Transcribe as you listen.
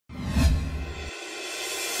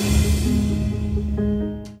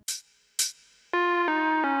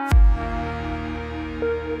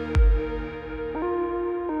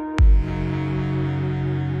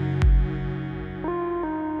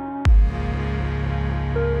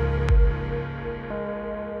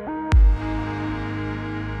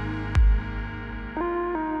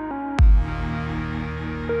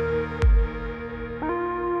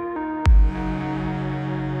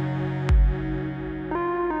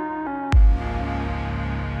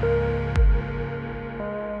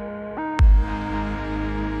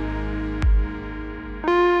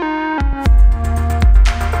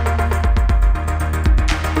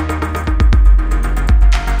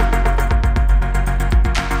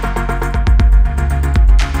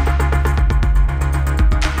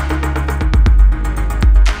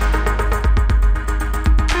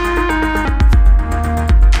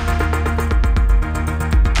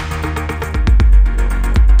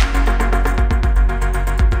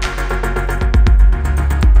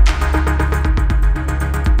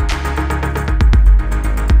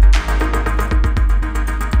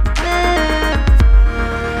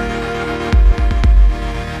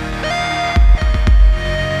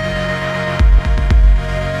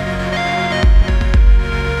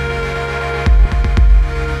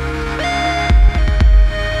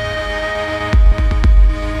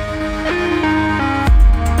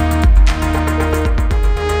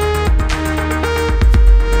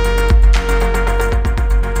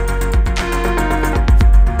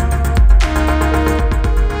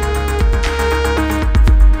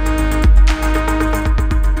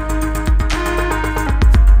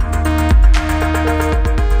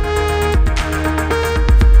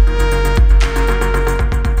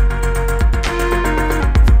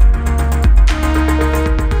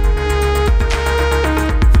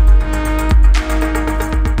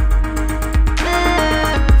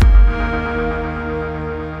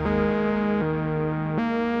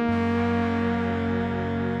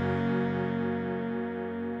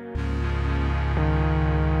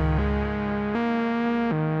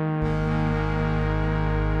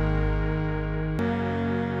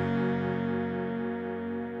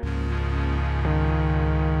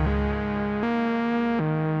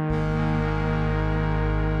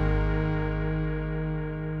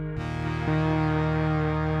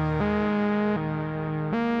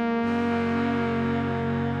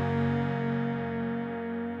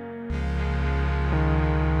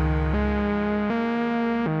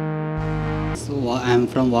I am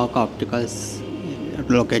from Vaak Opticals,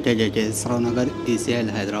 located at AS Rao Nagar, ECL,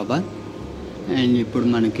 Hyderabad. And ఇప్పుడు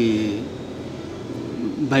మనకి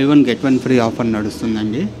by one get one free offer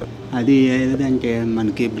నడుస్తుందండి. అది ఏదంటే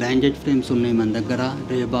మనకి branded frames ఉన్నాయి మన దగ్గర,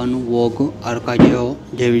 రేబాను, వోక్, అర్కాజియో,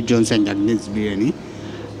 డేవిడ్ జోన్స్ అండ్ అగ్నిస్బీ అని.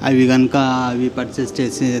 అవి కనుక పర్చేస్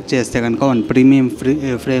చేస్తే కనుక వన్ ప్రీమియం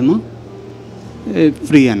ఫ్రేమ్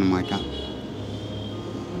ఫ్రీ అన్నమాట.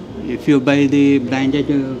 If you buy the branded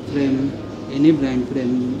frame, any brand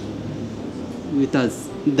frame with us,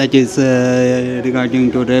 that is regarding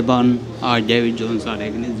to Ray-Ban or David Jones or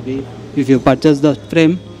Agnes B, if you purchase the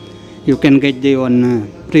frame, you can get the one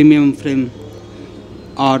premium frame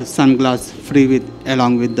or sunglass free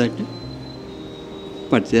along with that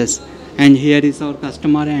purchase. And here is our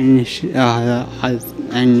customer, and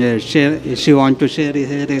she want to share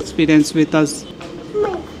her experience with us.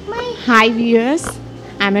 Hi viewers,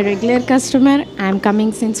 I'm a regular customer. I'm coming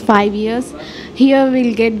since 5 years. Here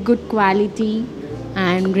we'll get good quality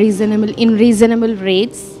and reasonable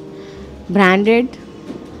rates, branded.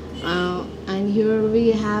 And here we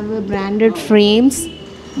have branded frames.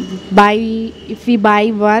 If we buy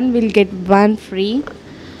one, we'll get one free.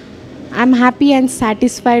 I'm happy and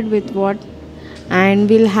satisfied with and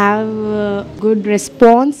we'll have good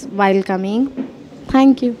response while coming.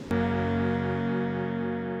 Thank you.